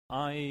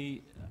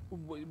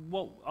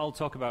What I'll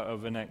talk about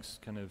over the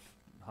next kind of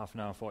half an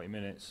hour, 40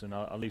 minutes, and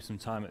I'll leave some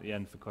time at the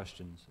end for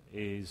questions,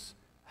 is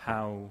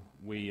how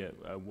we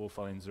at Wolff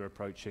Olins are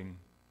approaching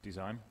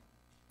design,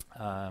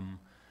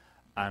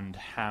 and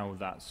how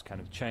that's kind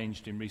of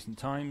changed in recent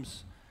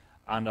times.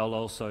 And I'll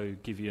also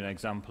give you an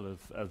example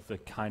of the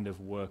kind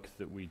of work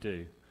that we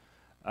do.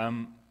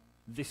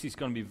 This is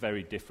going to be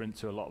very different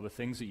to a lot of the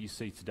things that you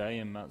see today,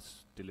 and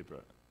that's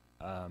deliberate.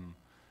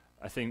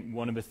 I think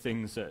one of the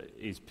things that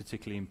is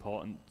particularly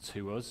important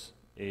to us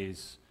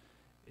is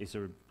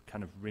a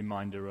kind of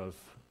reminder of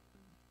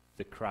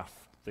the craft,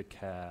 the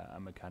care,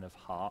 and the kind of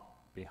heart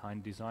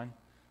behind design.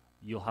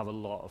 You'll have a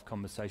lot of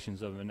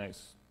conversations over the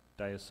next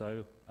day or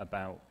so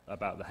about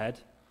the head,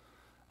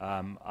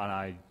 and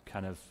I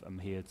kind of am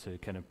here to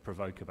kind of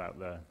provoke about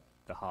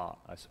the heart,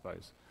 I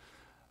suppose.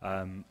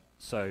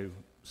 So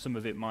some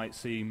of it might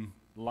seem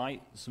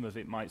light, some of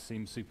it might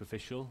seem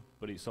superficial,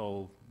 but it's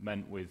all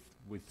meant with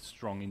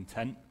strong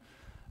intent.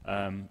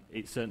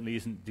 It certainly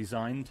isn't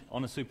designed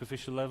on a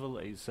superficial level,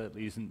 it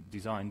certainly isn't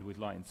designed with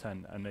light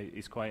intent, and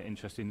it's quite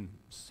interesting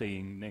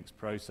seeing Nick's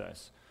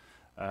process,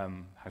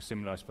 how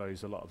similar I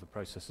suppose a lot of the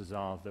processes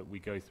are that we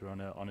go through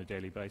on a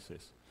daily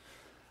basis.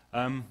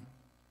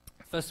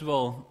 First of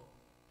all,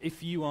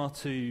 if you are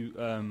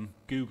to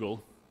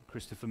Google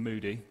Christopher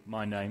Moody,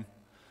 my name,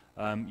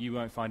 you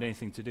won't find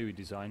anything to do with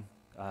design.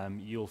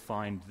 You'll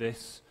find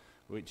this,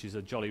 which is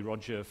a Jolly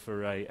Roger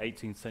for a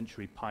 18th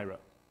century pirate.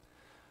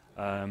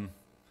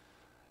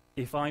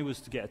 If I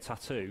was to get a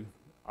tattoo,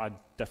 I'd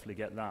definitely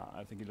get that.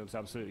 I think it looks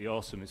absolutely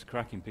awesome. It's a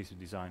cracking piece of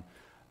design.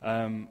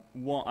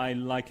 What I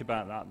like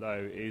about that,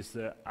 though, is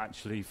that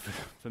actually,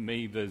 for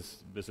me,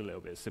 there's a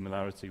little bit of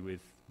similarity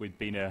with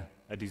being a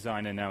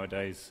designer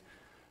nowadays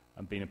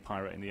and being a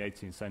pirate in the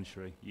 18th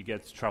century. You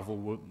get to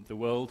travel the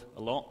world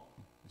a lot.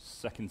 It's the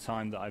second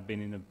time that I've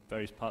been in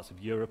various parts of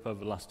Europe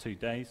over the last 2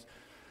 days.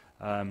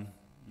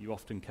 You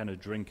often kind of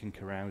drink and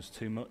carouse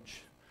too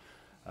much.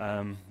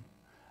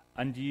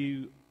 And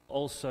you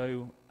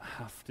also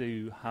have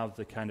to have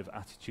the kind of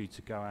attitude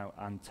to go out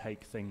and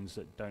take things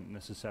that don't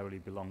necessarily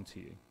belong to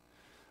you.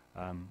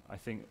 I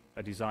think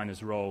a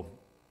designer's role,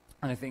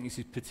 and I think this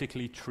is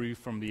particularly true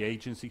from the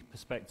agency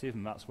perspective,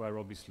 and that's where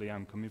obviously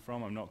I'm coming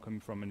from. I'm not coming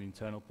from an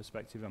internal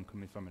perspective, I'm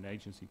coming from an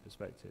agency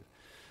perspective.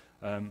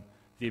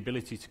 The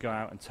ability to go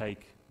out and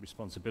take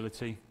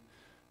responsibility,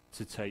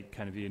 to take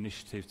kind of the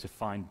initiative to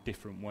find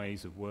different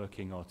ways of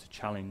working or to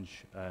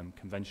challenge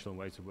conventional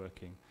ways of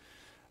working,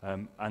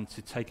 and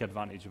to take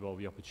advantage of all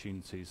the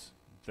opportunities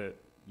that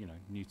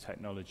new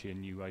technology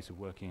and new ways of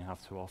working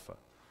have to offer.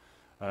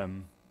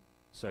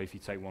 So if you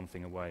take one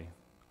thing away,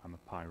 I'm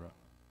a pirate.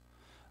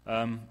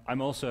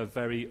 I'm also a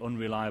very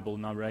unreliable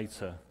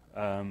narrator.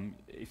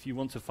 If you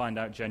want to find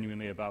out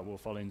genuinely about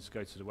Wolff Olins,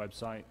 go to the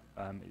website.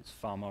 It's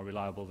far more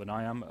reliable than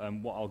I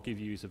am. What I'll give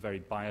you is a very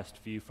biased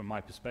view from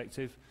my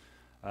perspective.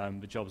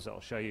 The jobs that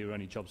I'll show you are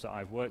only jobs that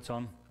I've worked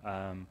on.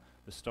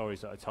 The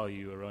stories that I tell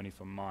you are only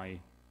from my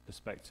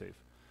perspective.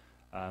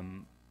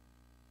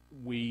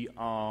 We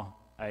are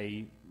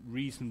a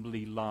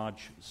reasonably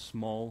large,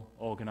 small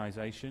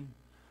organization.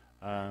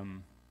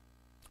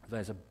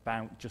 There's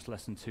about just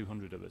less than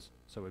 200 of us.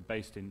 So we're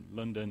based in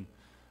London,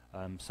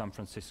 San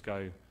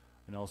Francisco,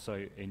 and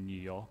also in New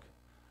York.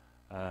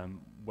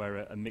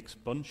 We're a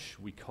mixed bunch.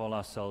 We call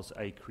ourselves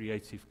a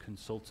creative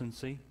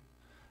consultancy.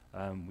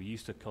 We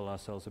used to call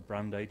ourselves a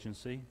brand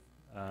agency.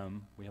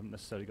 We haven't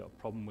necessarily got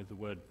a problem with the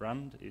word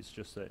brand. It's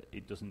just that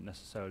it doesn't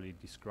necessarily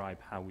describe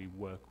how we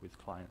work with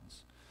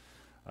clients.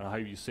 And I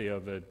hope you see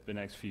over the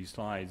next few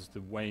slides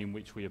the way in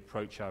which we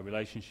approach our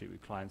relationship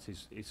with clients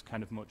is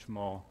kind of much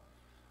more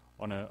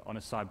on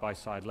a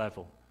side-by-side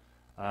level.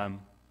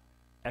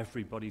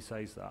 Everybody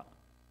says that,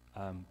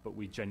 but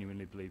we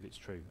genuinely believe it's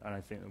true. And I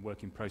think the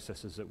working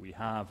processes that we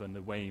have and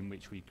the way in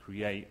which we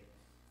create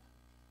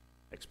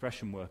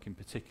expression work in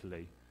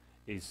particularly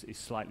is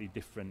slightly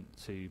different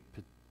to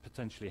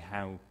potentially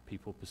how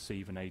people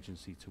perceive an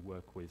agency to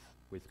work with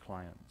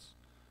clients.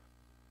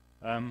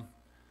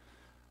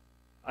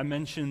 I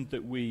mentioned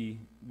that we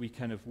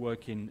kind of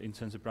work in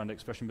terms of brand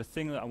expression. The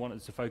thing that I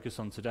wanted to focus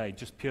on today,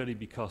 just purely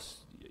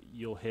because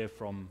you'll hear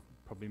from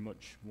probably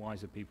much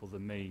wiser people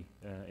than me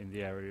in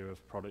the area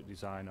of product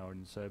design or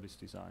in service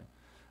design.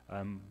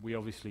 We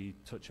obviously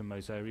touch on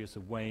those areas.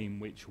 The way in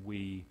which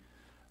we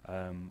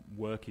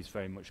work is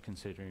very much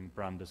considering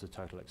brand as a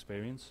total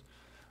experience.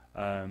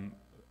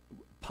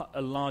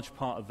 A large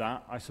part of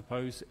that, I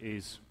suppose,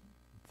 is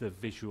the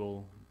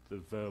visual, the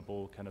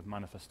verbal kind of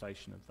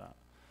manifestation of that.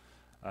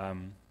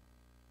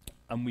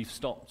 And we've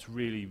stopped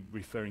really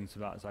referring to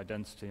that as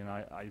identity, and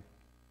I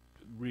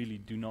really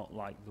do not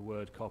like the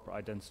word corporate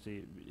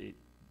identity. It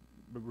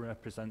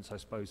represents, I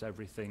suppose,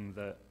 everything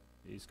that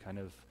is kind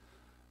of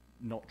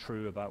not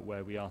true about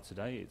where we are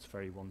today. It's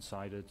very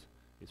one-sided.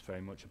 It's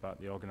very much about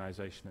the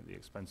organization at the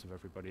expense of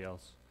everybody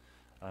else.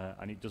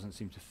 And it doesn't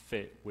seem to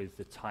fit with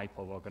the type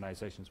of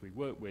organizations we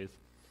work with,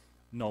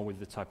 nor with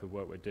the type of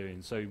work we're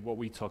doing. So what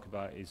we talk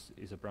about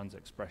is a brand's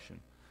expression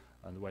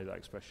and the way that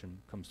expression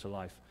comes to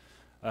life.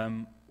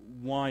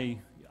 Why?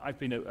 I've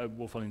been at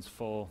Wolff Olins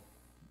for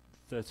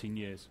 13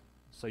 years.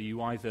 So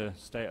you either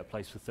stay at a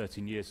place for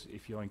 13 years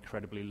if you're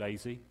incredibly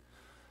lazy,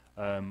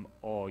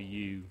 or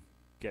you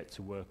get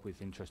to work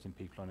with interesting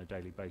people on a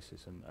daily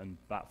basis, and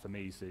that for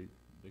me is the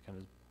kind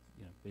of,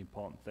 you know, the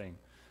important thing.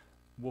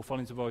 Wolff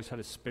Olins have always had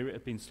a spirit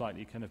of being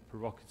slightly kind of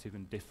provocative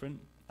and different,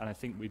 and I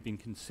think we've been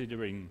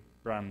considering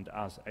brand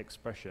as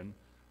expression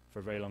for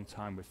a very long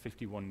time. We're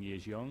 51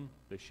 years young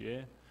this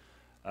year.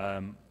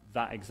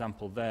 That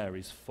example there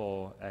is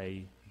for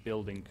a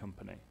building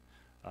company.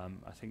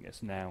 I think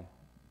it's now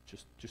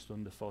just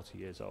under 40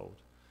 years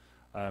old.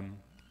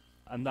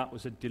 And that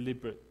was a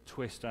deliberate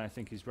twist, and I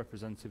think is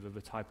representative of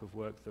a type of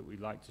work that we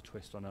like to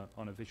twist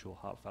on a visual,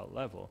 heartfelt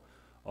level,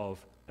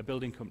 of a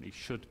building company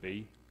should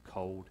be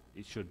cold,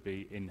 it should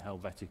be in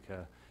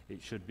Helvetica,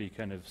 it should be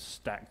kind of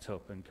stacked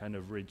up and kind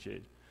of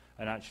rigid.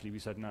 And actually we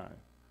said no.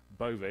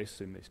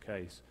 Bovis, in this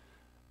case,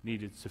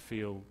 needed to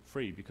feel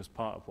free, because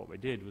part of what they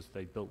did was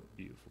they built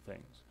beautiful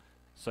things.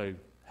 So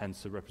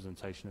hence the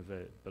representation of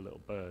the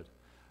little bird.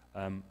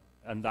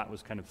 And that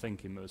was kind of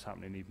thinking that was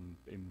happening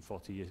even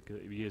 40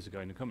 years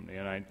ago in the company,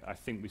 and I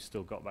think we've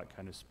still got that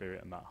kind of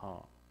spirit and that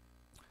heart.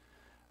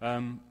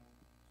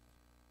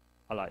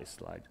 I like this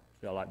slide.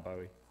 I like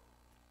Bowie.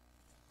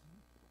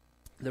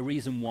 The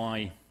reason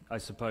why I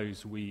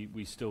suppose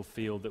we still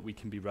feel that we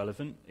can be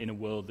relevant in a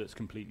world that's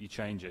completely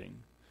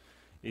changing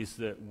is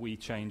that we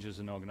change as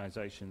an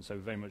organisation, so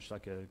very much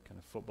like a kind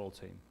of football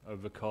team.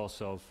 Over the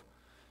course of,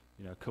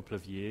 you know, a couple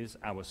of years,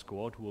 our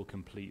squad will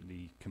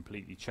completely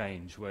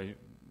change. Where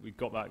we've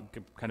got that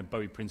kind of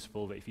Bowie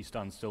principle that if you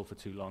stand still for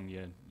too long,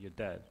 you're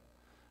dead.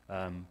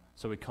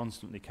 So we're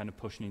constantly kind of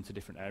pushing into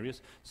different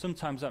areas.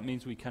 Sometimes that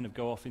means we kind of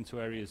go off into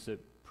areas that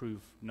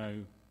prove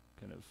no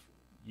kind of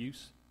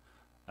use,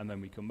 and then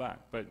we come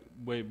back. But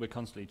we're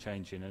constantly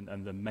changing,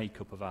 and the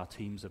makeup of our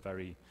teams are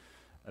very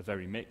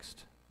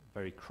mixed,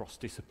 very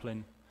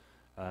cross-discipline.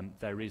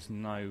 There is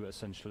no,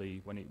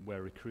 essentially, when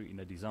we're recruiting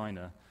a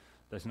designer,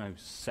 there's no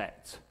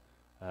set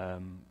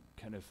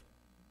kind of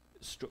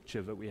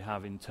structure that we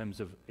have in terms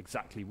of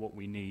exactly what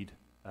we need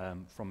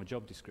from a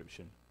job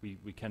description.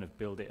 We kind of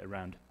build it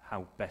around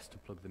how best to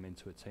plug them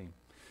into a team.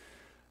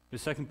 The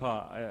second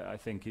part, I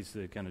think, is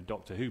the kind of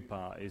Doctor Who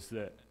part, is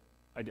that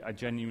I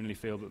genuinely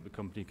feel that the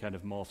company kind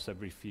of morphs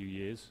every few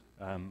years,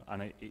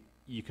 and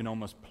you can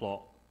almost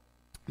plot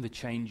the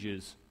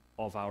changes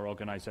of our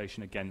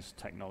organisation against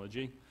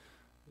technology.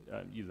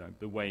 You know,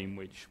 the way in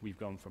which we've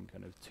gone from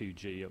kind of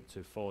 2G up to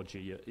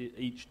 4G, at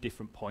each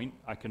different point,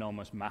 I can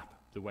almost map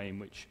the way in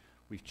which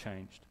we've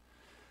changed.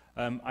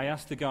 I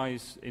asked the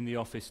guys in the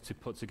office to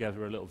put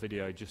together a little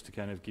video just to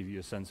kind of give you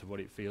a sense of what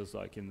it feels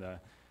like in there.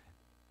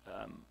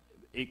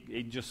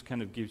 It just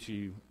kind of gives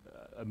you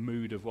a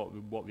mood of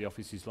what the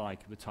office is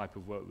like, the type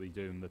of work we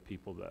do, and the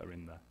people that are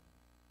in there.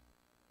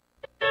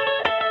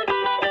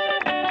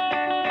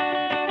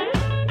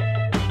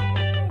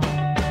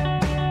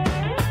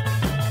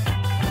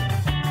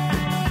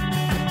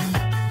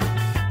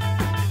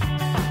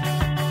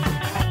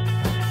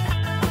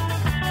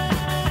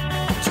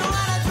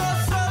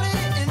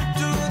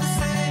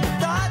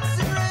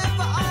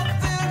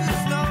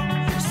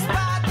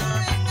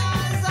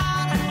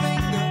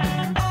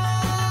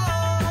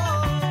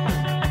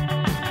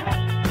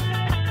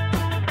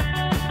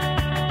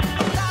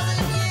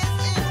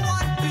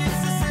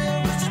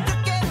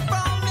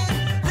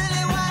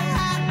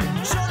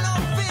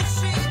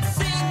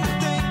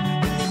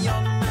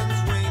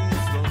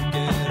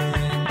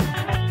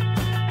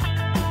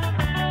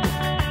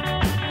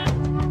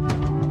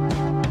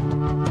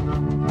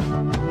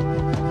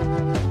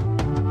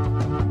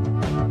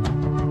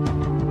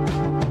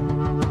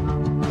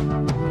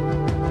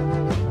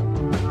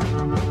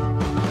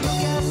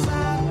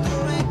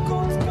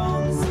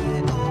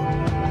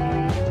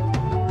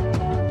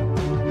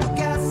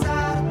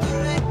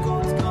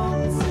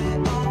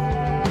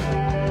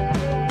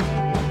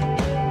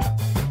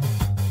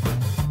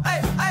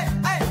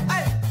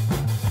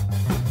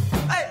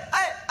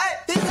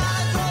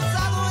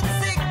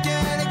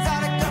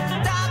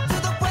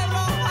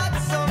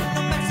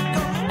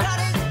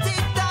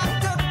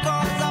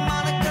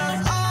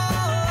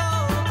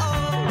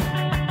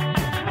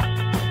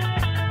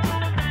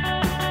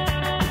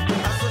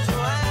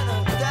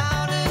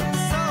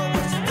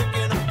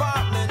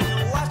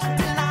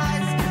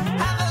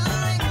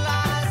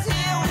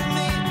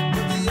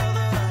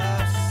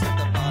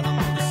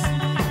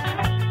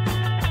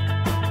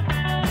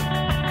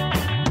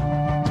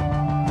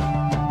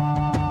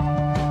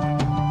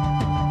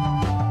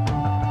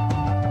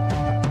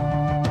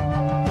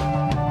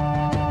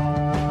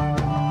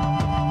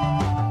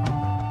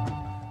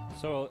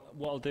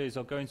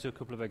 I'll go into a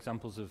couple of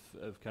examples of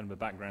kind of the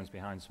backgrounds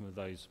behind some of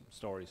those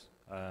stories,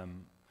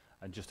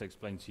 and just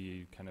explain to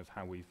you kind of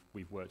how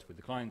we've worked with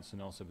the clients,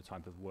 and also the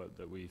type of work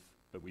that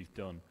we've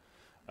done.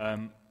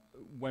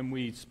 When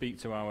we speak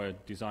to our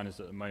designers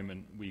at the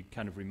moment, we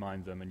kind of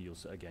remind them, and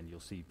you'll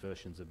see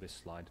versions of this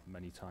slide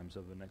many times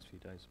over the next few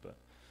days. But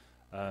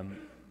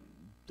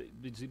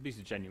these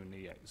are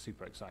genuinely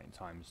super exciting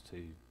times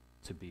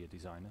to be a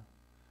designer,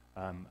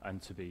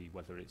 and to be,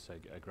 whether it's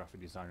a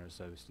graphic designer, a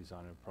service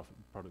designer, a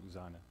product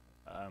designer.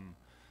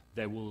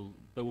 There will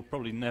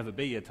probably never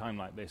be a time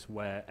like this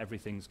where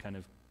everything's kind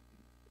of,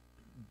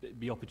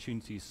 the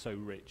opportunity is so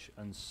rich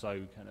and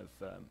so kind of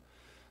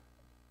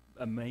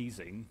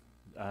amazing.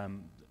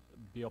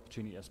 The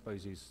opportunity, I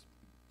suppose, is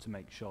to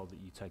make sure that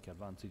you take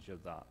advantage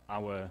of that.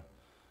 Our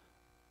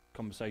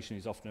conversation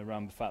is often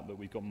around the fact that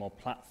we've got more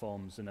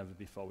platforms than ever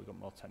before, we've got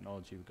more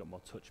technology, we've got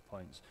more touch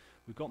points,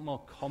 we've got more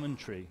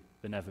commentary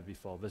than ever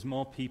before. There's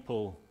more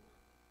people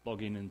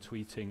blogging and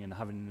tweeting and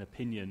having an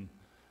opinion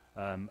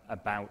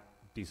about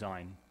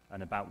design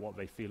and about what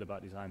they feel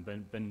about design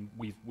than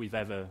we've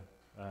ever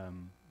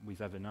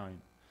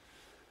known.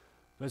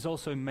 There's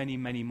also many,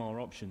 many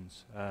more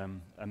options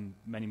and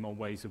many more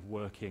ways of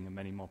working and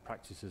many more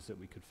practices that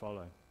we could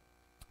follow,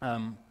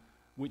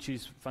 which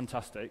is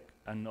fantastic,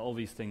 and all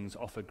these things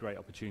offer great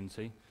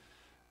opportunity.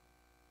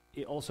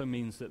 It also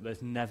means that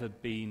there's never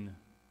been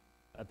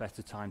a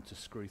better time to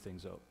screw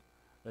things up.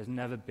 There's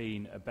never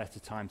been a better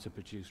time to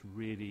produce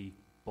really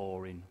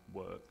boring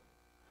work.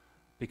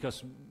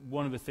 Because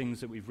one of the things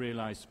that we've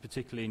realized,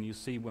 particularly, and you'll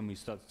see when we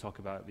start to talk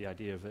about the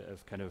idea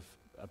of kind of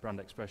a brand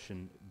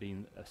expression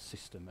being a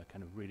system, a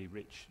kind of really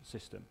rich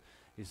system,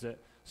 is that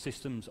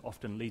systems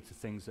often lead to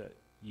things that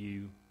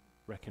you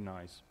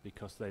recognize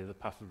because they're the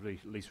path of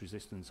least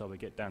resistance, or they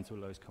get down to a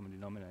lowest common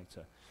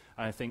denominator.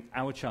 And I think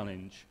our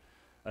challenge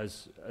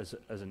as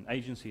an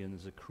agency and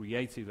as a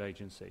creative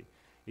agency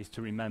is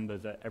to remember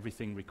that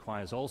everything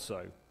requires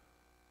also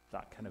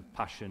that kind of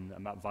passion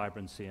and that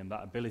vibrancy and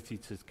that ability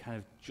to kind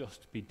of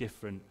just be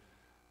different,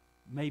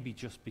 maybe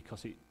just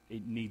because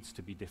it needs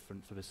to be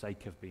different for the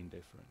sake of being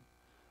different.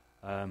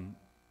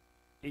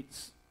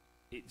 It's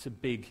a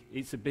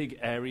big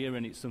area,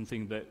 and it's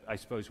something that I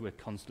suppose we're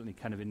constantly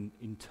kind of in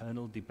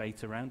internal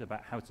debate around,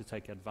 about how to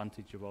take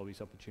advantage of all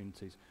these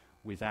opportunities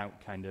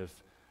without kind of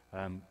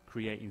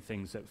creating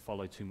things that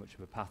follow too much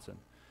of a pattern.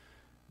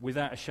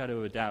 Without a shadow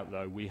of a doubt,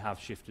 though, we have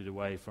shifted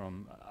away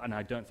from, and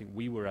I don't think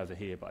we were ever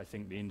here, but I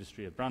think the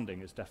industry of branding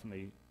is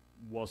definitely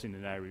was in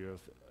an area of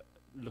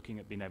looking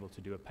at being able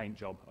to do a paint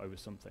job over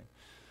something.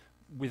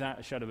 Without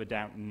a shadow of a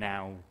doubt,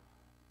 now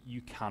you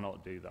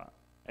cannot do that.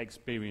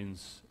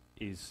 Experience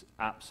is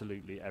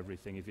absolutely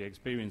everything. If your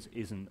experience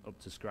isn't up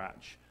to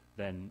scratch,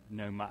 then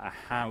no matter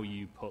how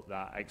you put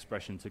that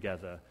expression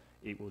together,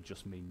 it will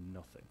just mean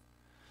nothing.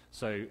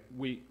 So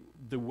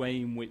the way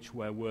in which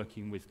we're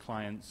working with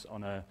clients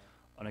on a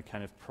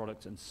kind of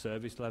product and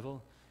service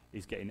level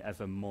is getting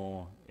ever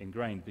more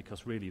ingrained,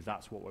 because really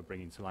that's what we're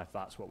bringing to life,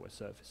 that's what we're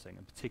surfacing.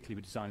 And particularly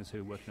with designers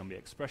who are working on the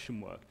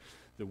expression work,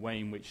 the way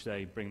in which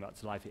they bring that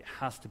to life, it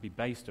has to be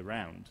based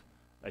around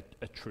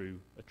a true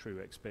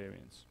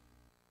experience.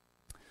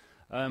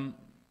 I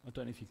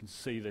don't know if you can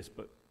see this,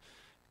 but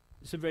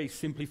it's a very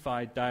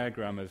simplified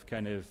diagram of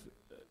kind of,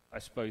 I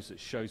suppose, that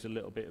shows a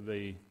little bit of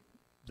the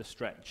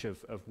stretch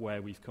of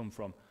where we've come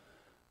from.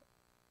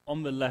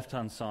 On the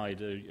left-hand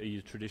side are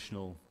your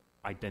traditional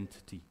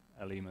identity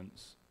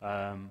elements.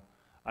 And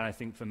I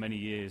think for many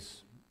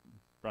years,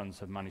 brands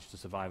have managed to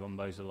survive on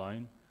those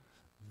alone.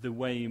 The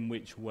way in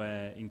which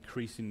we're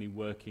increasingly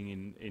working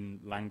in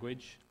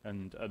language,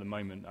 and at the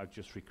moment I've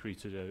just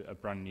recruited a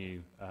brand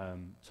new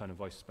tone of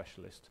voice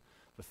specialist.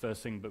 The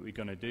first thing that we're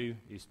going to do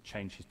is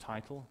change his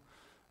title,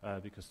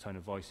 because tone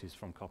of voice is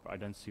from corporate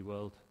identity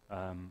world,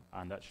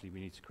 and actually we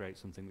need to create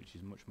something which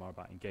is much more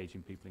about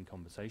engaging people in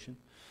conversation.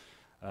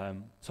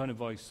 Tone of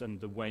voice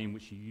and the way in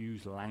which you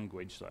use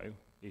language, though,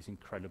 is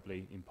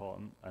incredibly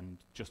important, and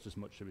just as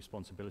much the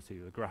responsibility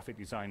of a graphic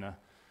designer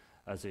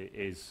as it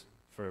is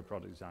for a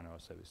product designer or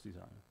service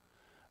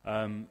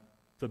designer.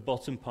 The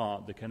bottom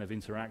part, the kind of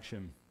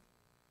interaction,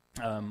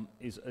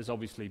 has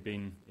obviously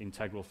been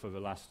integral for the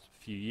last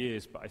few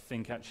years, but I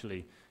think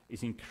actually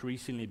is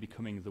increasingly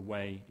becoming the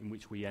way in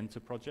which we enter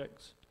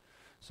projects.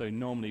 So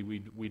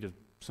normally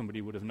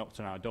somebody would have knocked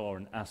on our door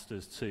and asked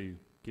us to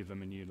give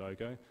them a new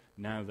logo.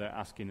 Now they're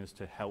asking us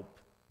to help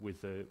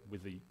with the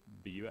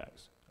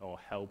UX, or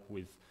help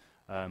with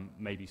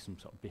maybe some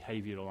sort of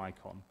behavioral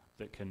icon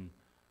that can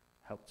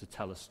help to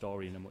tell a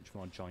story in a much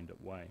more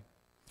joined-up way.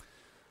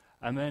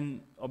 And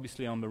then,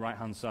 obviously, on the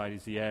right-hand side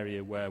is the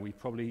area where we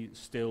probably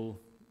still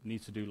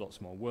need to do lots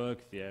more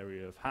work, the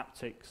area of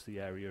haptics, the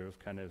area of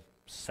kind of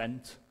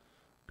scent.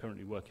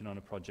 Currently working on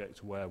a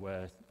project where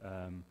we're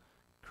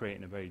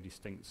creating a very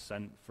distinct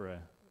scent for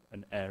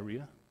an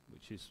area,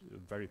 which is a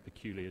very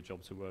peculiar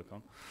job to work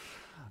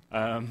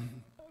on.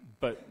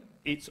 But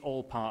it's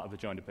all part of a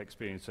joined-up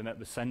experience, and at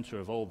the center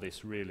of all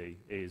this really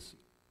is,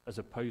 as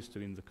opposed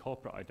to in the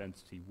corporate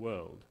identity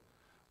world,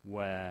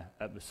 where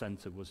at the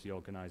center was the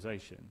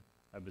organization,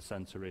 at the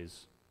center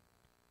is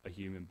a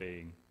human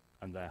being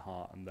and their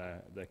heart and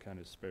their kind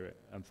of spirit.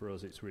 And for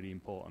us, it's really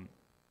important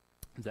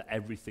that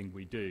everything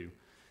we do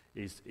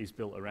is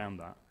built around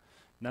that.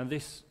 Now,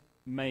 this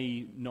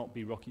may not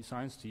be rocket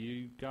science to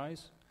you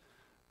guys,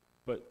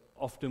 but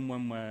often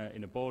when we're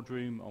in a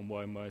boardroom or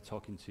when we're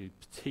talking to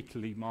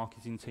particularly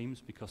marketing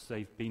teams, because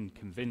they've been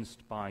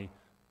convinced by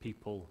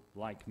people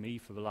like me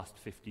for the last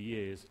 50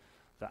 years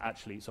that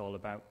actually it's all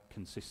about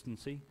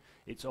consistency.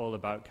 It's all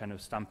about kind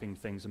of stamping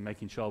things and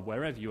making sure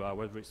wherever you are,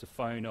 whether it's a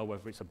phone or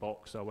whether it's a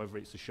box or whether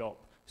it's a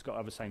shop, it's got to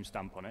have the same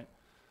stamp on it.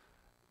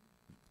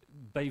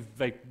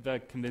 They're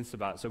convinced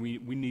about it. So we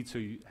need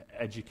to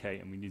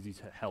educate and we need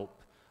to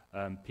help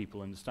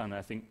people understand. And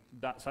I think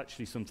that's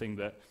actually something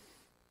that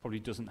probably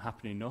doesn't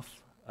happen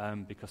enough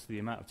because the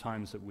amount of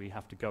times that we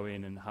have to go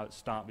in and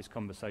start this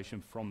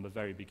conversation from the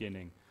very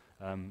beginning,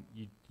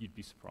 you'd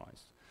be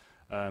surprised.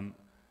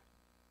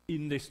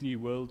 In this new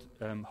world,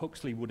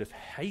 Huxley would have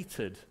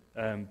hated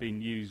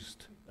being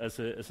used as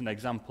an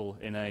example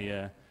in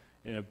a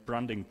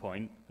branding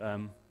point,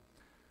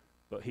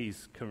 but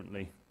he's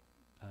currently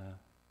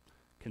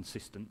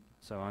consistent,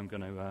 so I'm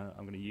going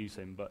to use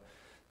him. But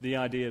the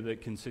idea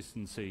that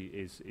consistency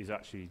is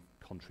actually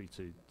contrary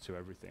to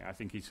everything. I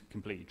think he's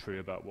completely true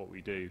about what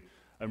we do,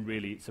 and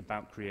really it's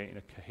about creating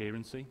a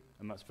coherency,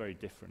 and that's very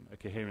different. A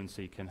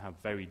coherency can have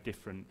very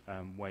different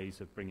ways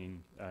of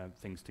bringing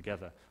things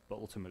together, but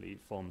ultimately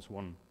it forms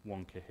one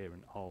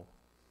coherent whole.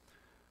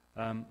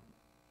 I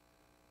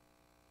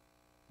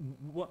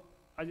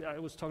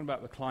was talking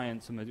about the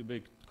clients and the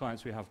big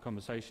clients we have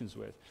conversations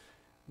with.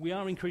 We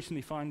are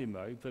increasingly finding,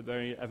 though, that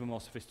they're ever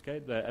more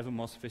sophisticated. They're ever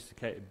more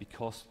sophisticated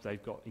because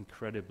they've got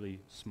incredibly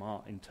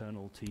smart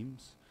internal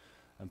teams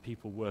and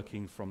people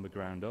working from the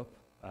ground up.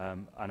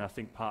 And I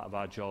think part of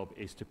our job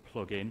is to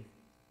plug in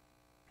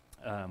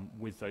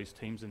with those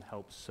teams and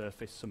help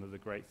surface some of the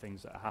great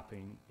things that are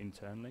happening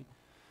internally.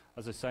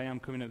 As I say, I'm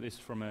coming at this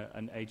from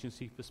an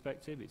agency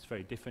perspective. It's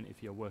very different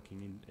if you're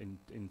working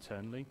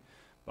internally.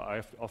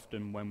 But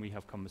often when we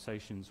have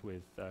conversations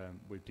with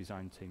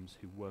design teams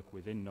who work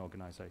within an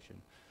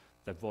organisation,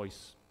 their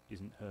voice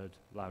isn't heard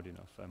loud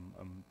enough.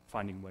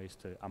 Finding ways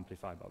to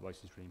amplify that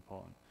voice is really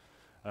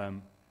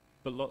important.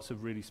 But lots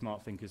of really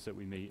smart thinkers that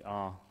we meet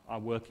are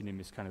working in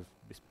this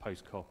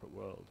post-corporate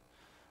world.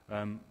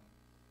 And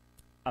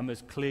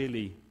there's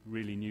clearly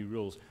really new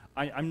rules.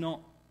 I'm not,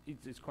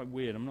 it's quite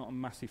weird, I'm not a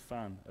massive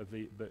fan of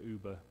the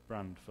Uber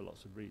brand for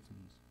lots of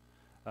reasons.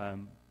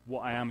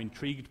 What I am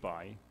intrigued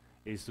by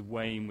is the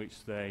way in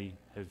which they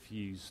have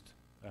used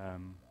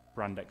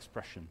brand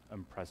expression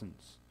and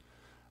presence.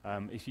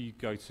 If you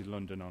go to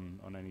London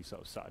on any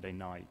sort of Saturday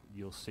night,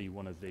 you'll see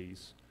one of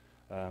these.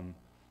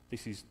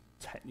 This is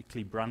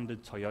technically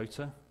branded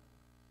Toyota.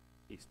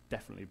 It's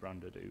definitely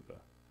branded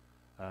Uber.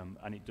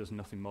 And it does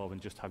nothing more than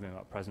just having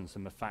that presence,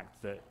 and the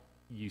fact that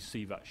you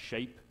see that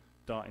shape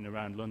darting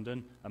around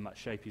London, and that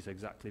shape is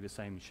exactly the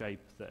same shape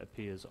that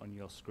appears on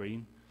your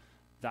screen.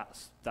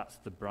 That's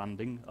the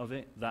branding of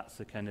it. That's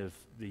the kind of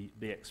the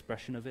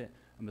expression of it.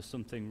 And there's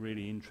something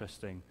really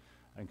interesting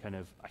and kind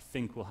of, I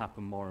think will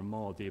happen more and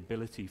more, the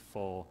ability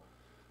for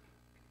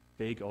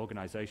big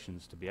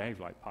organizations to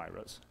behave like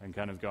pirates and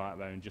kind of go out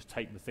there and just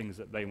take the things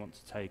that they want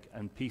to take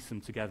and piece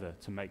them together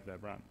to make their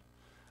brand.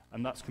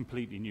 And that's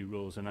completely new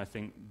rules, and I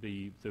think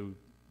the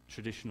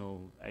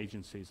traditional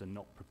agencies are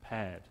not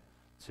prepared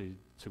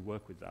to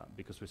work with that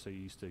because we're so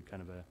used to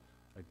kind of a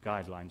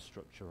guideline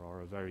structure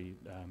or a very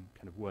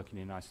kind of working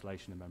in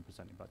isolation and then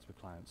presenting back to the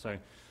client. So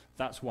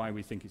that's why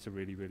we think it's a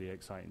really, really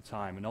exciting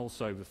time. And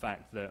also the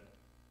fact that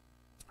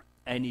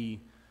any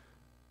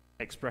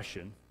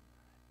expression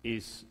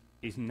is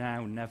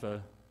now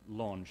never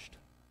launched.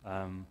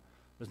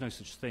 There's no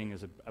such thing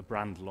as a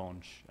brand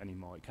launch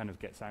anymore. It kind of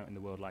gets out in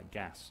the world like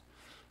gas.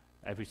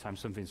 Every time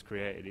something's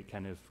created, it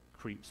kind of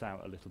creeps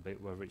out a little bit,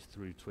 whether it's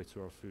through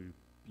Twitter or through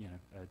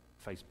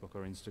Facebook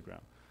or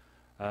Instagram.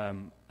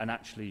 And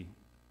actually,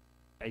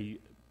 a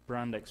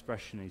brand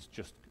expression is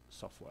just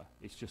software.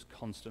 It's just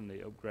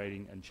constantly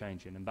upgrading and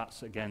changing. And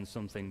that's, again,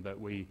 something that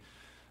we,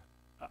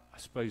 I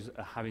suppose,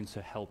 are having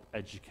to help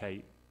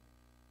educate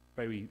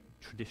very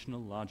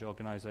traditional large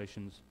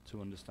organizations to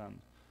understand.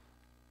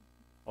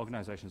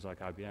 Organizations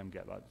like IBM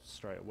get that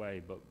straight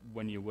away, but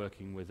when you're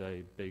working with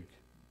a big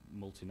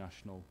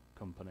multinational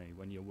company,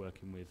 when you're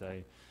working with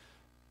a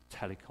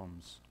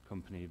telecoms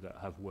company that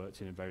have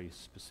worked in a very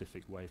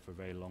specific way for a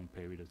very long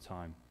period of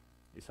time,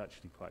 it's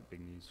actually quite big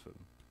news for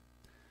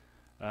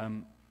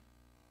them.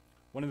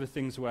 One of the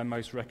things we're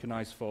most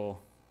recognized for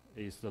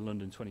is the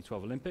London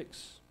 2012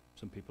 Olympics.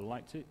 Some people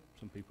liked it,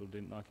 some people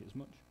didn't like it as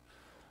much.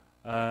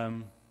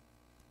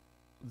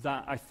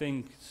 That, I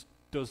think,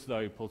 does,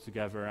 though, pull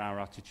together our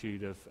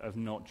attitude of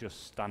not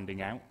just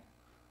standing out,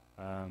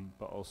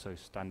 but also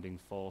standing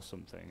for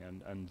something.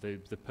 And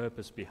the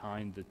purpose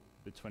behind the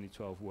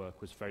 2012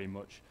 work was very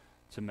much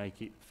to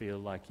make it feel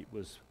like it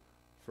was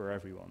for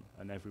everyone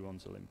and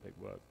everyone's Olympic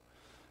work.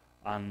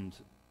 And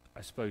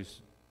I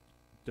suppose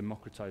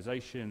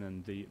democratization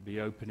and the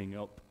opening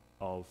up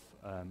of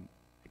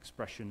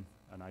expression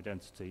and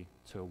identity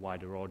to a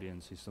wider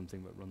audience is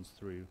something that runs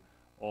through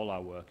all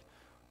our work.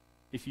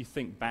 If you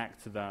think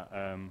back to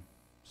that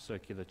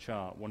circular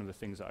chart, one of the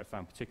things that I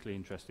found particularly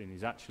interesting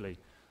is actually,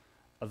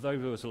 although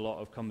there was a lot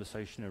of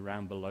conversation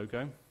around the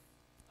logo,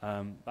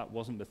 that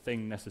wasn't the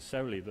thing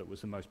necessarily that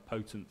was the most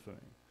potent for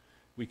me.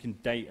 We can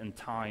date and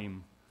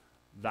time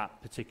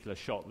that particular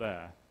shot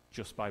there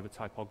just by the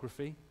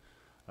typography,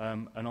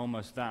 and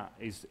almost that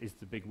is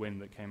the big win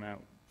that came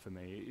out for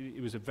me.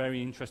 It was a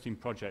very interesting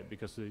project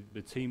because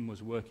the team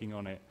was working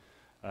on it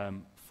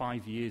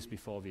 5 years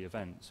before the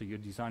event. So you're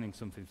designing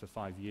something for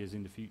 5 years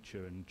in the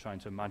future and trying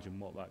to imagine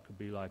what that could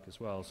be like as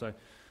well. So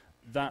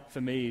that, for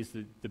me, is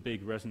the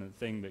big resonant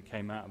thing that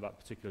came out of that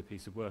particular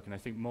piece of work. And I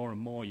think more and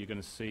more you're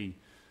going to see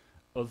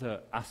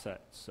other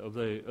assets,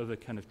 other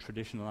kind of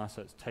traditional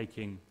assets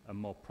taking a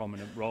more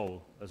prominent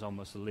role as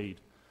almost a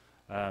lead.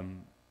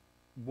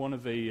 One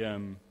of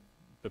the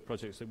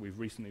projects that we've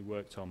recently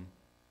worked on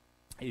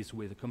is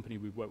with a company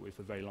we've worked with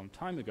a very long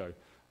time ago,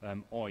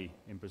 Oi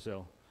in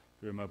Brazil,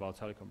 who are a mobile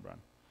telecom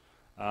brand.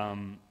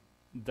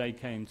 They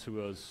came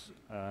to us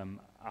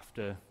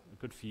after a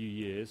good few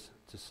years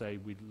to say,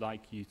 we'd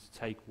like you to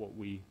take what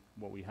we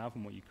have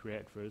and what you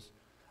create for us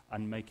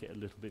and make it a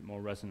little bit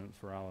more resonant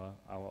for our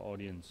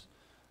audience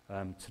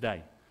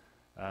today.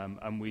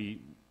 And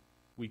we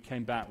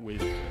came back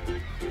with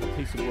a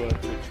piece of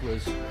work which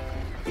was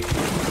virtually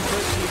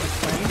the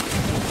same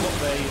as what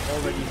they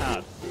already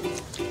had,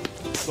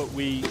 but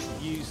we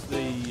used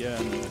the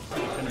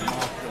kind of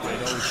mark that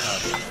they'd always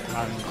had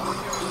and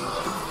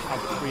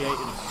have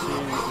created a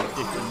series of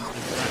different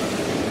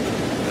interactions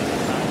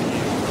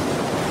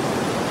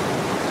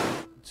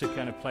to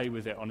kind of play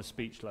with it on a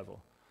speech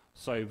level.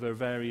 So there are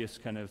various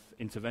kind of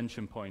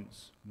intervention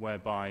points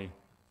whereby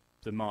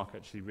the mark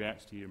actually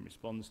reacts to you and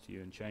responds to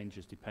you and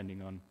changes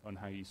depending on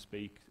how you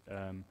speak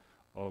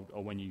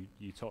or when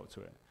you talk to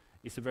it.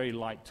 It's a very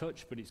light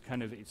touch, but it's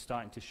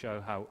starting to show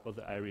how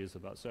other areas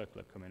of that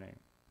circle are coming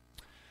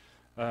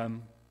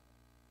in.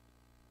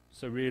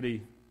 So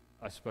really,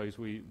 I suppose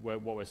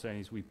what we're saying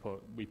is we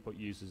put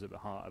users at the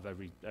heart of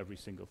every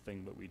single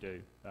thing that we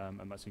do,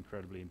 and that's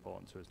incredibly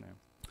important to us now.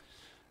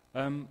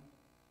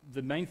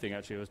 The main thing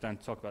actually I was down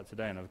to talk about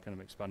today, and I've kind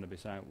of expanded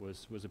this out,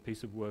 was a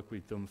piece of work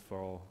we've done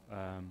for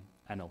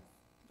Enel.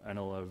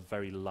 Enel are a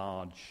very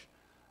large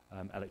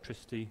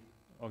electricity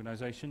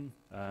organisation,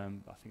 I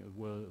think the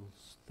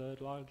world's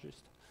third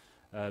largest,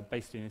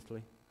 based in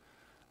Italy.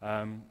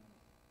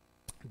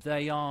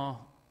 They are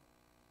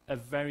a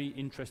very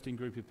interesting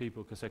group of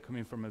people because they're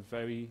coming from a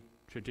very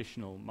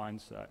traditional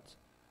mindset,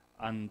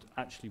 and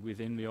actually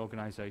within the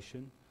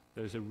organisation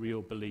there's a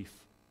real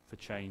belief for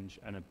change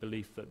and a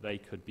belief that they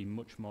could be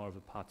much more of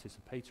a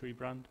participatory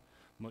brand,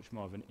 much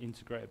more of an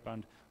integrated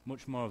brand,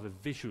 much more of a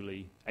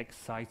visually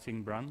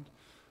exciting brand.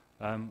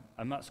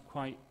 And that's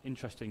quite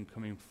interesting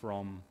coming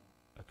from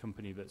a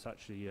company that's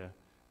actually a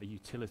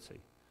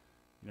utility.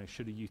 You know,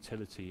 should a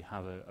utility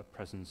have a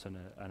presence and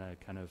a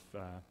kind of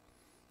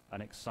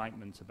an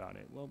excitement about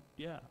it? Well,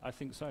 yeah, I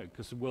think so,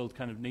 because the world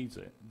kind of needs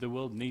it. The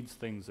world needs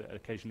things that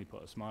occasionally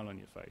put a smile on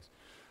your face.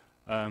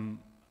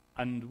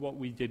 And what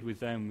we did with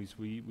them was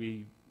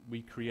we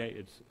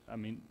created, I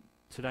mean,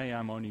 today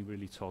I'm only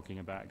really talking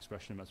about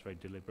expression, that's very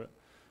deliberate.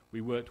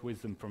 We worked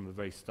with them from the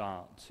very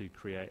start to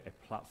create a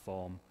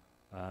platform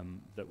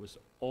that was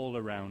all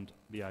around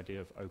the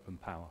idea of open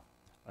power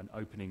and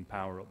opening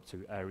power up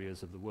to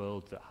areas of the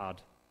world that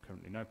had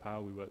currently no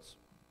power. We worked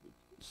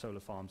solar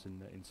farms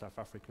in South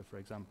Africa, for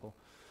example,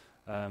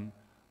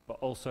 but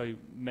also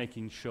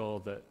making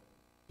sure that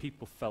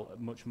people felt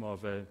much more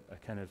of a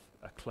kind of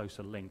a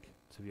closer link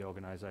to the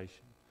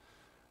organisation.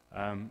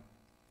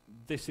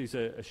 This is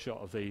a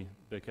shot of the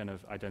kind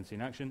of identity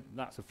in action.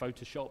 That's a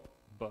Photoshop,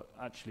 but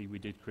actually we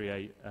did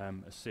create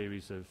a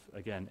series of,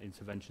 again,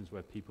 interventions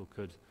where people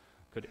could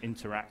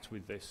interact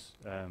with this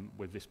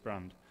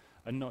brand,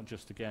 and not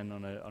just, again,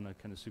 on a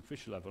kind of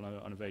superficial level,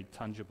 on a very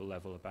tangible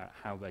level about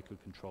how they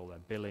could control their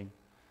billing,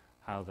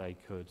 how they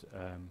could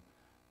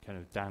kind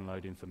of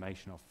download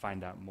information or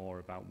find out more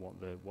about what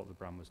the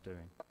brand was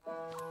doing.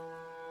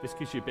 This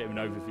gives you a bit of an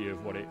overview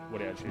of what it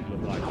actually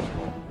looked like.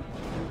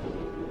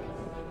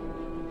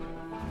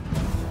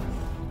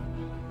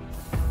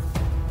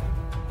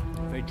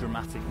 Very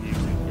dramatic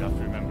music. You have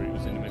to remember it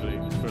was in the middle. It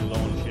was for a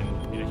launch in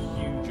a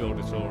huge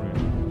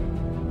auditorium.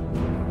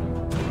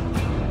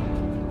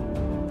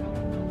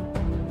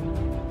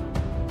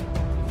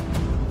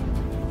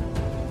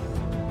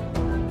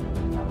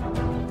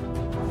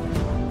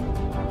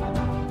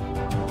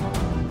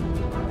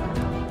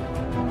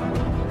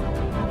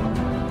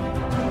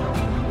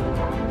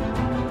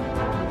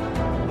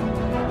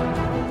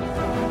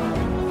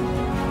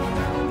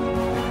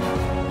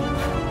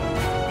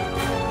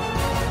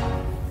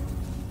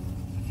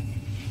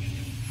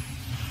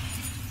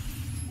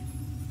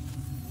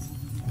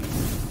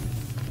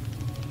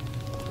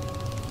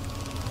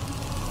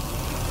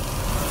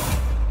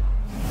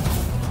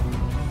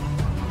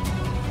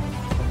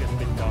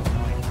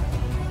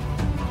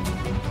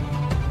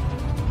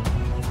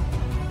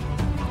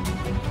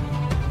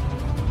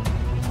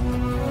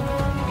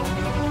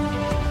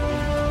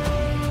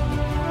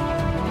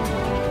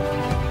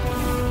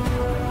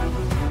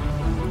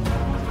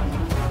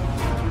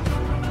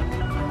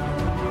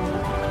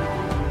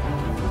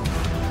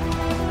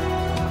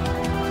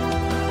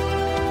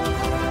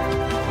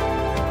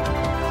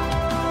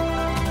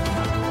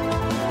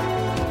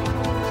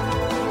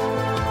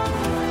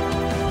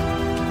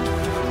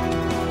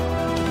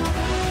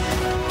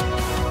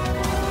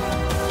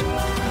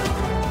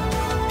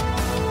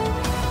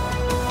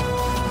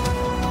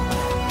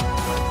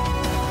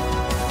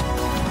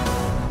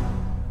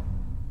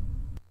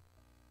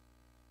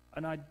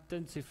 an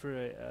identity for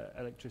an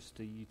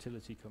electricity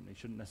utility company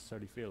shouldn't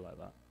necessarily feel like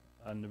that.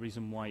 And the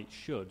reason why it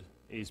should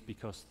is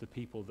because the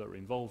people that are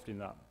involved in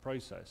that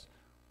process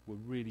were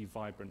really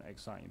vibrant,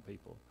 exciting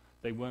people.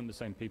 They weren't the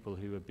same people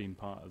who had been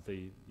part of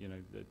the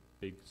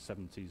big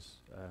 70s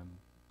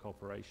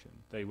corporation.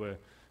 They were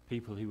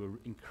people who were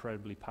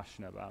incredibly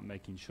passionate about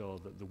making sure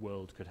that the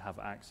world could have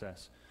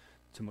access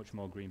to much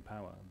more green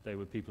power. They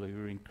were people who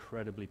were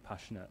incredibly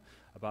passionate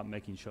about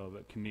making sure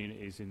that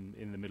communities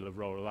in the middle of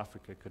rural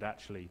Africa could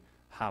actually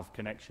have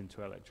connection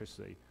to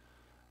electricity.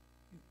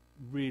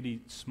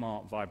 Really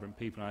smart, vibrant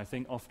people. And I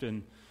think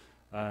often,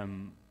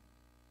 an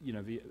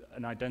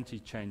identity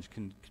change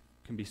can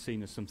be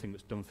seen as something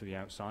that's done for the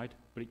outside,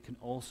 but it can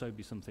also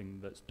be something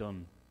that's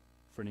done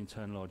for an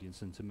internal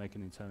audience and to make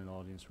an internal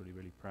audience really,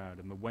 really proud.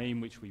 And the way in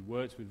which we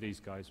worked with these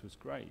guys was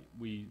great.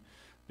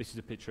 This is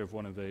a picture of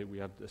we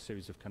had a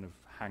series of kind of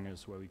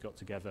hangars where we got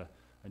together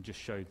and just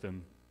showed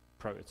them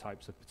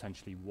prototypes of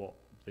potentially what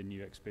the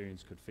new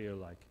experience could feel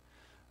like.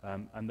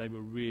 And they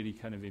were really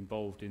kind of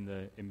involved in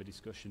the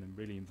discussion and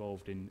really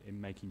involved in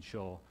making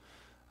sure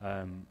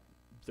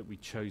that we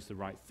chose the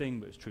right thing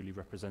that was truly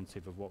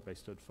representative of what they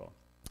stood for.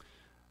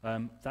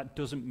 That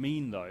doesn't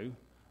mean, though,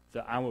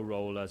 that our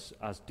role as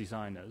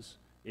designers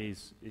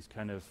is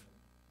kind of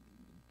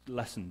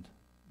lessened.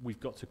 We've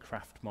got to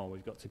craft more,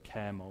 we've got to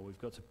care more, we've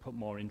got to put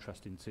more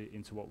interest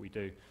into what we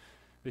do.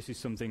 This is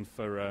something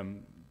for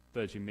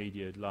Virgin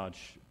Media,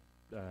 large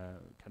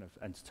kind of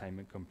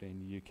entertainment company in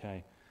the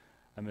UK.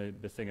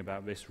 And the thing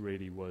about this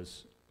really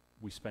was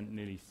we spent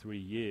nearly 3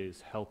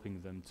 years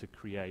helping them to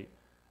create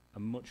a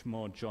much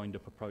more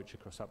joined-up approach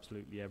across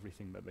absolutely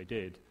everything that they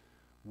did,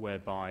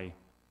 whereby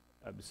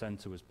at the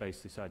centre was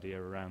based this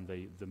idea around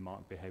the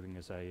mark behaving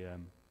as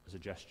a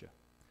gesture,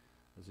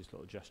 as this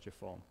little gesture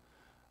form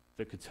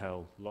that could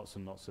tell lots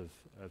and lots of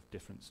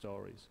different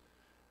stories.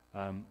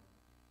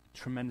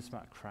 Tremendous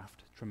amount of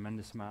craft,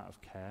 tremendous amount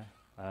of care.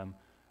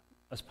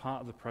 As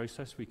part of the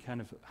process, we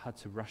kind of had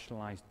to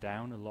rationalise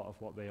down a lot of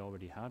what they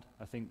already had.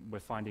 I think we're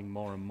finding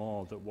more and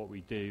more that what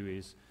we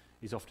do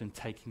is often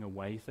taking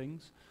away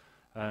things,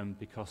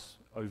 because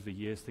over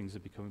years things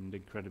have become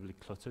incredibly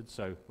cluttered.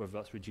 So whether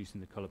that's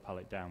reducing the colour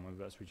palette down, whether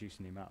that's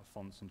reducing the amount of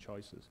fonts and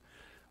choices,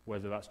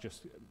 whether that's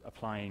just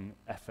applying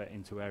effort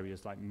into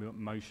areas like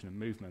motion and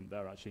movement,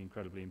 they're actually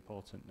incredibly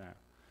important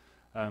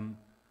now.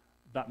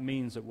 That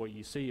means that what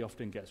you see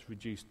often gets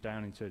reduced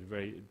down into a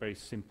very, very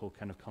simple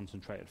kind of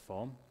concentrated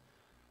form.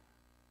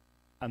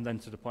 And then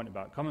to the point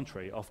about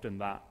commentary, often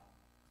that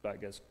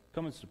gets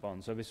commented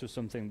upon. So this was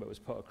something that was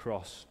put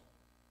across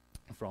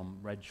from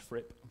Reg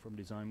Fripp from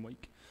Design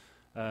Week,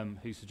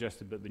 who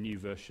suggested that the new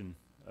version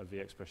of the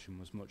expression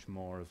was much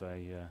more of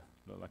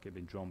looked like it had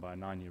been drawn by a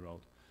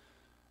 9-year-old.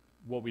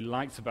 What we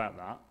liked about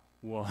that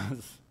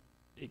was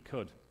it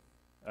could.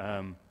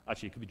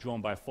 Actually, it could be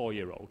drawn by a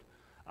 4-year-old.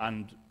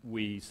 And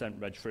we sent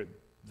Reg Fripp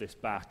this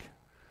back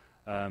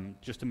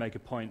just to make a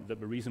point that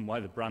the reason why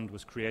the brand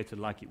was created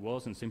like it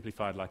was and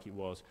simplified like it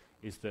was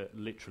is that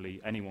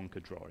literally anyone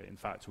could draw it. In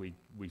fact, we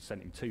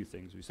sent him 2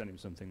 things. We sent him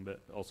something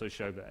that also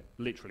showed that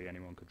literally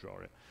anyone could draw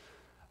it.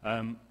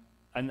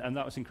 And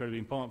that was incredibly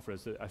important for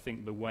us. That I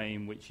think the way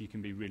in which you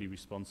can be really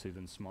responsive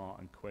and smart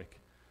and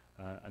quick,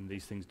 and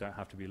these things don't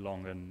have to be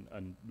long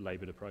and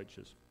laboured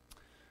approaches.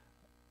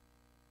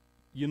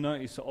 You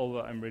notice all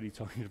that I'm really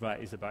talking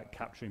about is about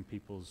capturing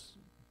people's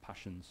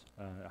passions.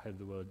 I heard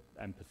the word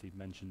empathy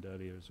mentioned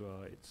earlier as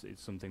well.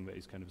 It's something that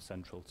is kind of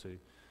central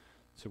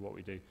to what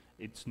we do.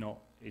 It's not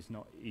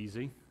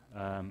easy.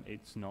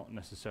 It's not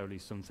necessarily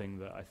something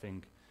that I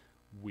think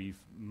we've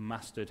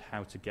mastered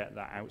how to get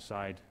that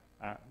outside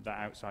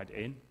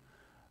in.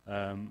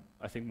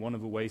 I think one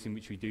of the ways in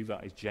which we do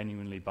that is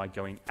genuinely by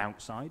going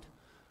outside.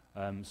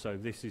 So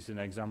this is an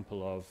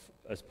example of,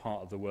 as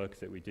part of the work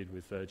that we did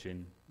with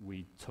Virgin,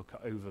 we took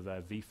over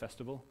their V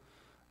Festival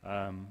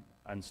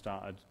and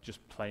started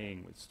just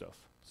playing with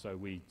stuff. So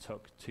we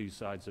took 2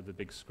 sides of the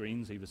big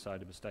screens, either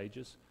side of the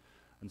stages,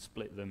 and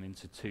split them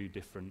into 2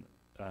 different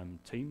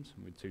teams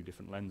with 2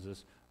 different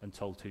lenses and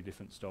told 2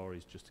 different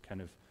stories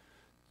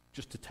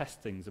just to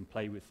test things and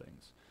play with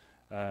things.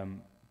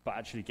 But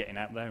actually getting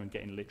out there and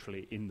getting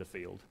literally in the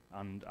field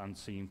and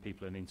seeing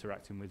people and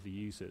interacting with the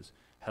users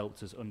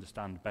helped us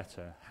understand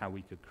better how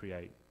we could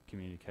create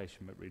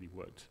communication that really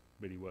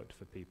worked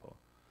for people.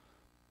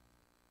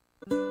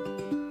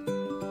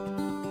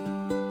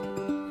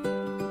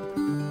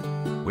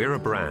 We're a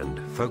brand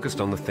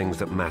focused on the things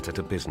that matter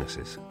to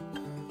businesses.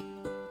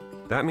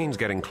 That means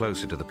getting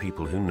closer to the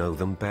people who know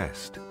them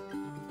best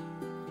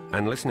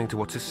and listening to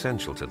what's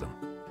essential to them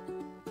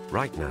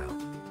right now.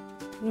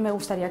 Me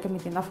gustaría que mi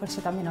tienda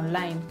fuese también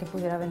online, que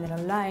pudiera vender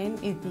online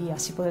y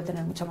así poder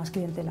tener mucha más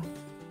clientela.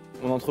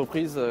 Mon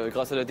entreprise,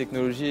 grâce à la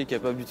technologie, est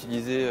capable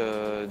d'utiliser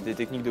des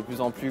techniques de plus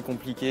en plus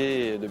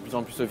compliquées et de plus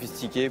en plus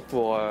sophistiquées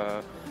pour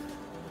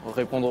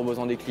répondre aux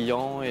besoins des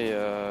clients et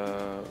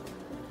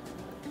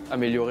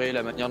améliorer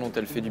la manière dont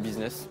elle fait du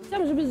business.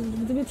 Chciałam,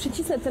 żeby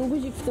przycisnąć ten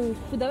guzik w tym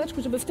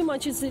pudełeczku, żeby w tym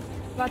momencie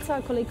była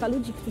cała kolejka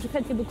ludzi, którzy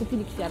chętnie by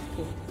kupili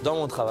kwiatki. Dans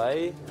mon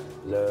travail,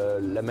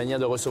 la manière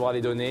de recevoir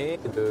les données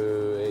et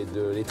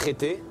de les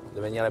traiter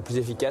de manière la plus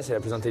efficace et la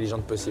plus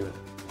intelligente possible.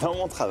 Dans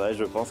mon travail,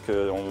 je pense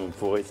qu'on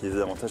pourrait utiliser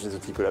davantage des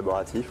outils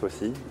collaboratifs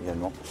aussi,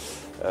 également.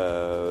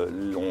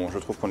 Je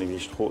trouve qu'on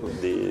néglige trop,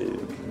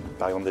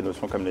 par exemple, des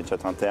notions comme les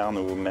chats internes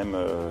ou même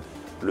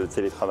le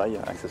télétravail,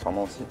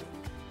 accessoirement aussi.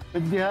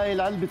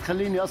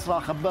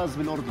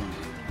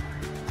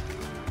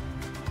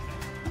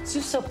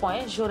 Sur ce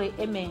point, j'aurais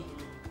aimé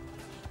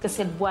que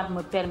cette boîte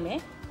me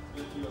permette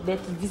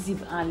d'être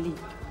visible en ligne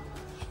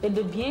et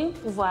de bien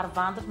pouvoir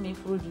vendre mes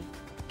produits.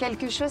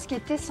 Quelque chose qui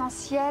est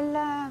essentiel,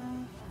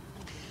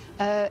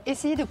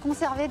 essayer de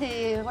conserver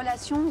des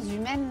relations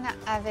humaines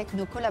avec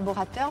nos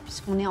collaborateurs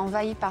puisqu'on est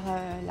envahi par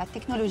la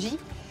technologie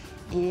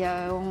et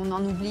on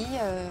en oublie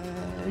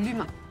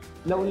l'humain.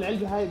 لو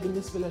العلبة هاي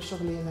بالنسبة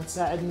لشغلي انها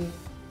تساعدني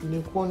انه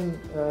يكون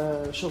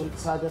شغل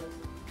صادق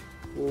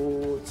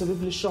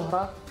وتسبب لي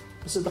الشهرة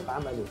بصدق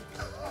عملي.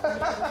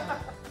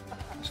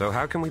 So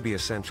how can we be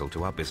essential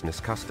to our business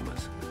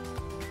customers?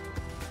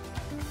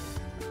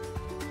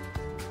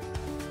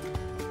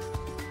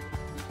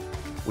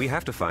 We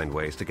have to find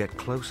ways to get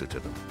closer to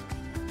them.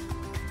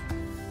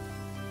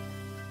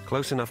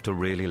 Close enough to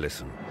really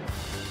listen.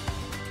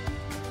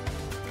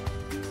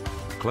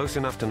 Close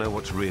enough to know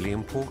what's really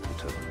important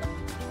to them.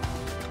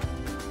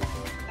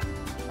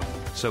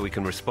 So we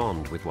can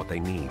respond with what they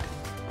need.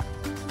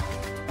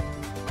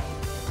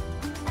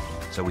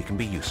 So we can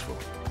be useful.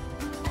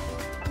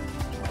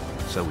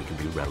 So we can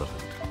be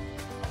relevant.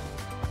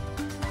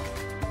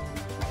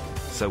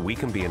 So we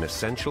can be an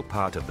essential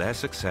part of their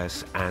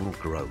success and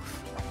growth.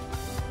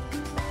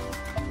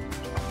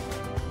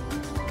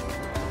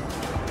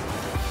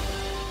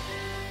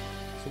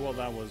 So what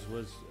that was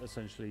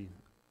essentially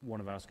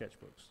one of our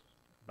sketchbooks.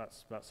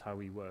 That's how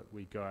we work.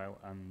 We go out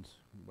and,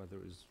 whether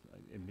it was,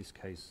 in this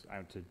case,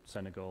 out to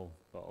Senegal,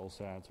 but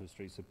also out to the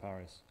streets of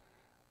Paris,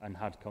 and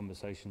had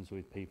conversations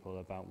with people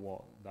about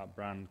what that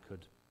brand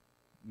could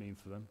mean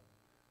for them,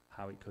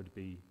 how it could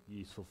be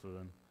useful for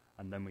them,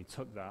 and then we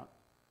took that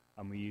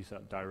and we used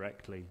that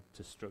directly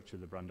to structure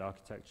the brand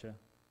architecture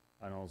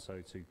and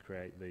also to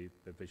create the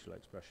visual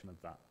expression of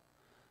that.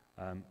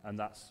 And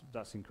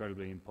that's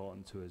incredibly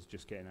important to us,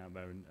 just getting out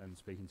there and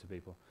speaking to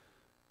people.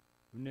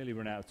 We've nearly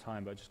run out of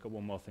time, but I've just got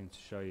one more thing to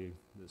show you.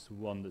 That's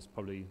one that's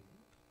probably,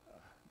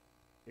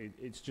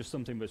 it's just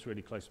something that's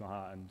really close to my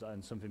heart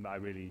and something that I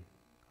really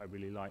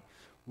like.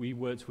 We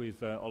worked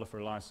with Wolff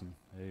Olins,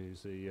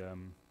 who's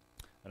an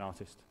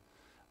artist,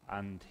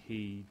 and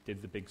he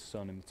did the big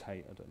sun in the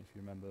Tate. I don't know if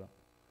you remember that.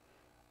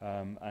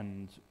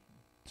 And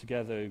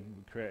together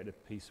we created a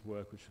piece of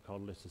work which we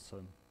called Little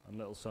Sun. And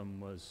Little Sun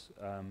was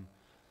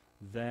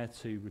there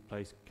to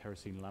replace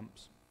kerosene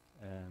lamps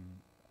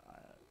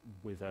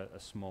with a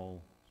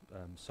small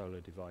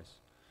solar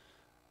device.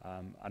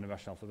 And the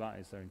rationale for that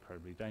is they're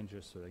incredibly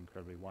dangerous, so they're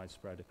incredibly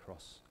widespread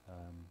across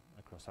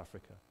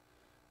Africa.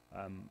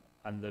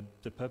 And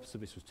the purpose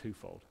of this was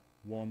twofold.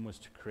 One was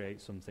to create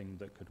something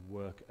that could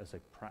work as a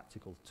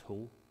practical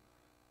tool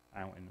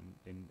out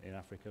in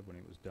Africa when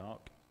it was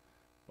dark,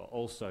 but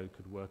also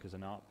could work as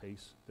an art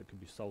piece that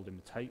could be sold in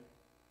the Tate.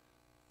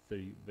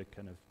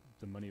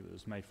 The money that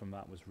was made from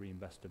that was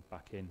reinvested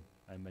back in,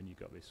 and then you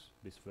got this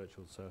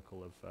virtual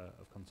circle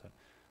of content.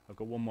 I've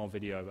got one more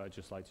video that I'd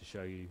just like to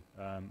show you,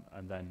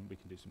 and then we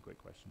can do some quick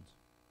questions.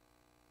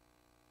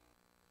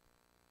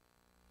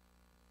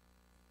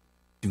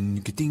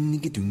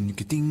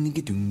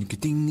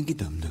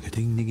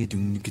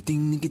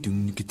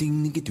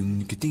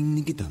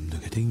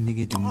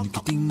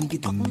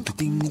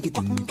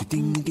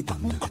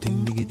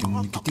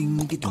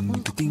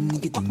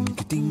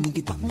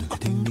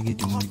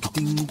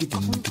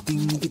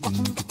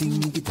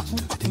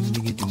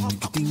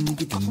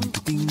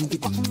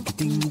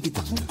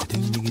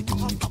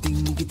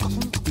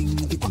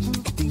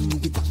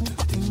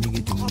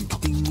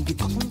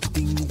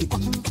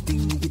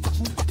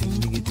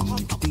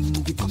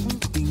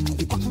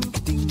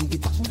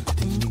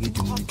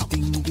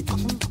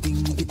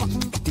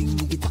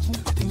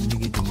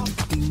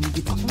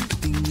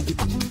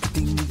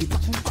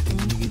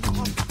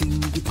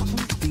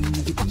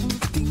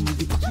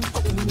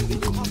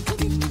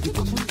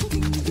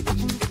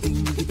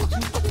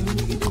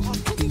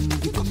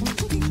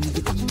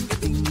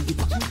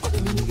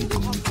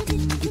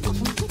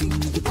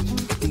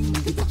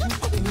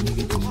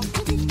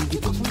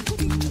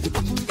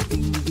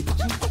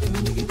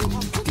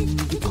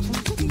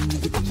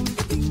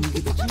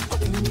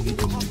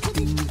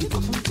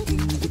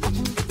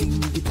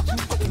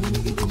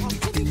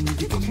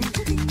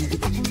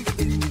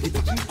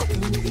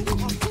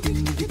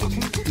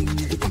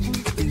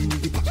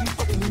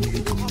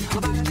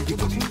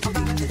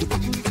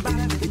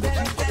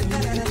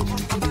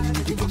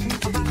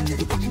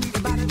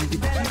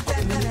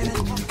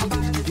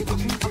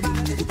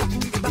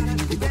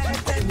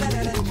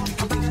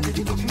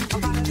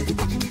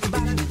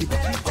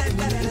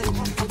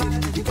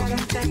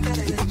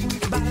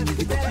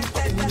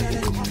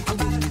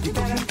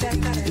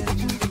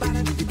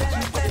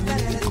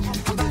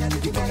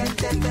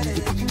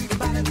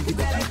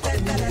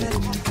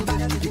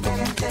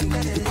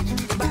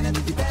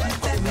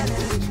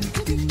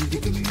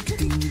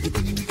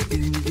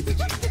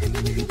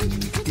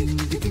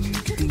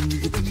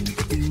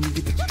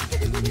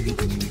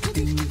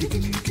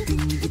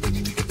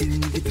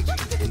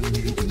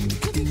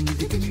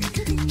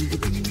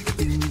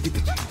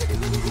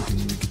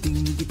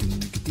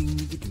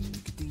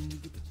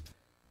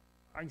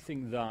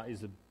 think that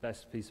is the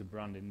best piece of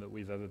branding that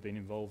we've ever been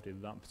involved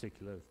in, that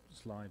particular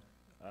slide,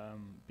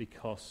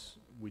 because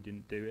we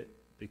didn't do it,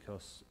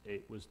 because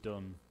it was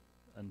done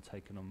and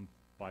taken on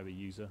by the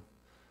user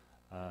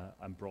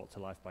and brought to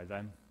life by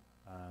them,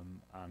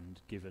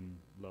 and given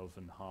love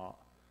and heart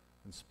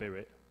and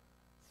spirit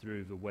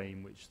through the way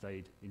in which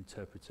they'd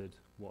interpreted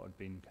what had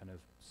been kind of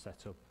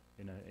set up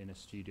in a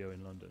studio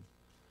in London.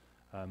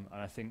 And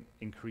I think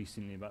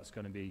increasingly that's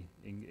going to be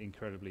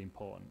incredibly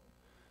important.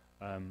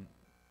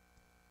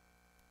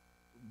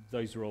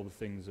 Those are all the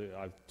things that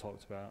I've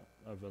talked about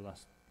over the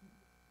last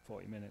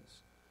 40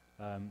 minutes.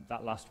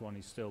 That last one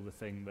is still the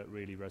thing that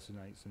really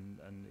resonates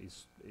and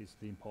is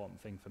the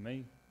important thing for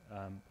me.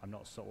 I'm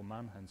not a subtle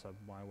man, hence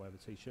why I wear the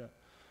t-shirt.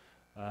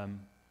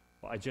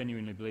 But I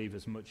genuinely believe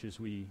as much as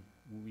we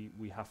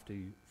have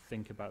to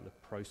think about the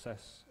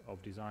process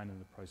of design and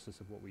the process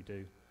of what we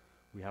do,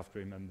 we have to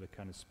remember the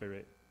kind of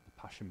spirit, the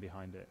passion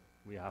behind it.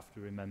 We have to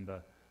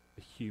remember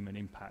the human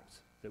impact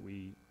that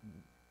we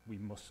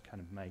must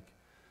kind of make.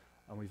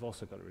 And we've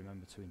also got to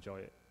remember to enjoy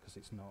it, because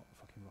it's not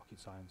fucking rocket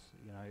science.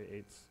 You know,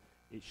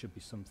 it should be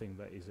something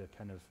that is a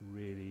kind of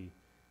really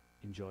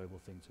enjoyable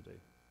thing to do.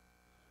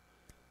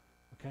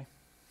 Okay?